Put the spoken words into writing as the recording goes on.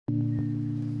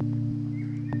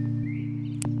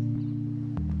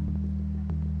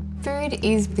Food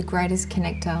is the greatest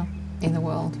connector in the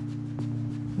world.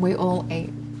 We all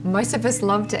eat. Most of us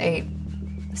love to eat.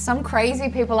 Some crazy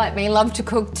people like me love to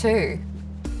cook too.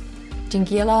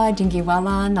 Jingila,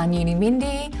 Jingiwala, Nanyini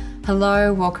Mindy.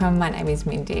 Hello, welcome, my name is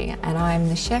Mindy and I'm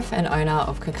the chef and owner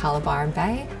of Kokala Byron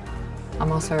Bay.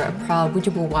 I'm also a proud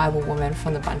Widjabul Waibul woman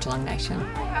from the Bundjalung Nation.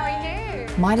 How are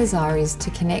you? My desire is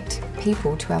to connect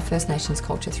people to our First Nations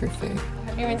culture through food.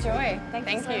 Hope you enjoy.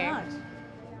 Thank you so much.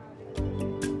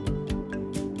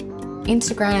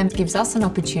 Instagram gives us an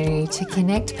opportunity to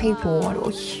connect people to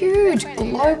a huge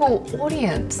global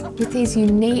audience with these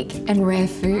unique and rare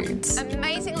foods.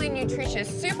 Amazingly nutritious,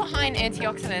 super high in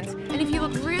antioxidants, and if you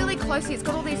look really closely, it's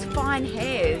got all these fine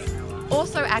hairs.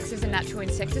 Also acts as a natural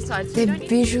insecticide. So They're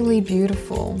visually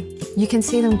beautiful. You can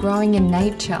see them growing in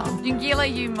nature.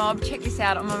 Jingila U Mob, check this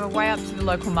out. I'm on my way up to the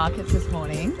local markets this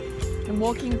morning. I'm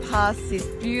walking past this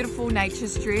beautiful nature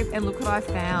strip and look what I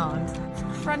found. It's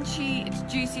crunchy, it's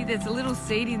juicy, there's a little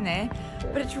seed in there,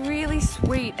 but it's really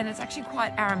sweet and it's actually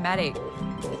quite aromatic.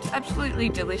 It's absolutely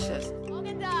delicious.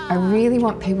 I really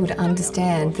want people to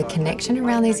understand the connection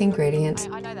around these ingredients,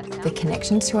 the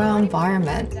connection to our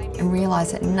environment, and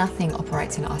realise that nothing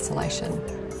operates in isolation.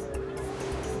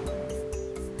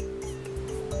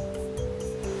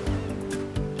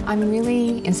 I'm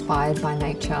really inspired by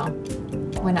nature.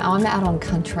 When I'm out on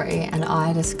country and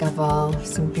I discover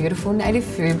some beautiful native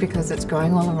food because it's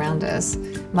growing all around us,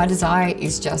 my desire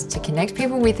is just to connect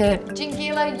people with it.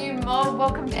 Jingila U Mob,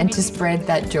 welcome to and to spread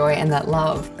that joy and that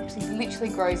love. It literally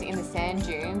grows in the sand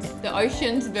dunes, the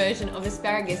ocean's version of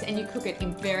asparagus, and you cook it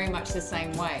in very much the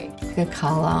same way.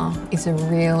 Kokala is a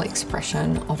real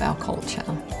expression of our culture.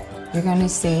 You're going to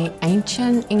see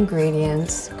ancient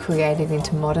ingredients created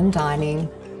into modern dining.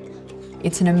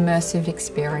 It's an immersive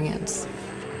experience.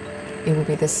 It will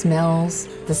be the smells,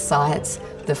 the sights,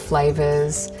 the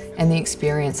flavours, and the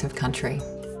experience of country.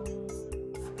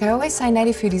 I always say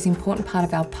native food is an important part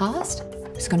of our past.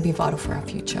 It's going to be vital for our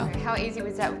future. How easy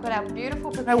was that? We've got our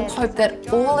beautiful I will hope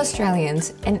that all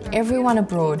Australians and everyone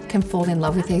abroad can fall in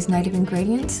love with these native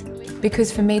ingredients,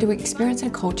 because for me to experience a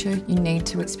culture, you need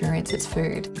to experience its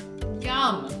food.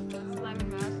 Yum!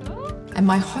 And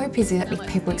my hope is that if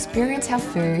people experience our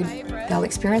food, they'll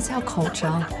experience our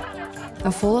culture,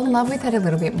 they'll fall in love with it a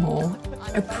little bit more,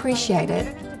 appreciate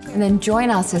it, and then join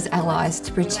us as allies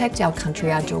to protect our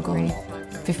country, our Djulgul,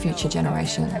 for future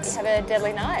generations. Have a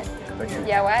deadly night.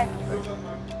 Yeah, way.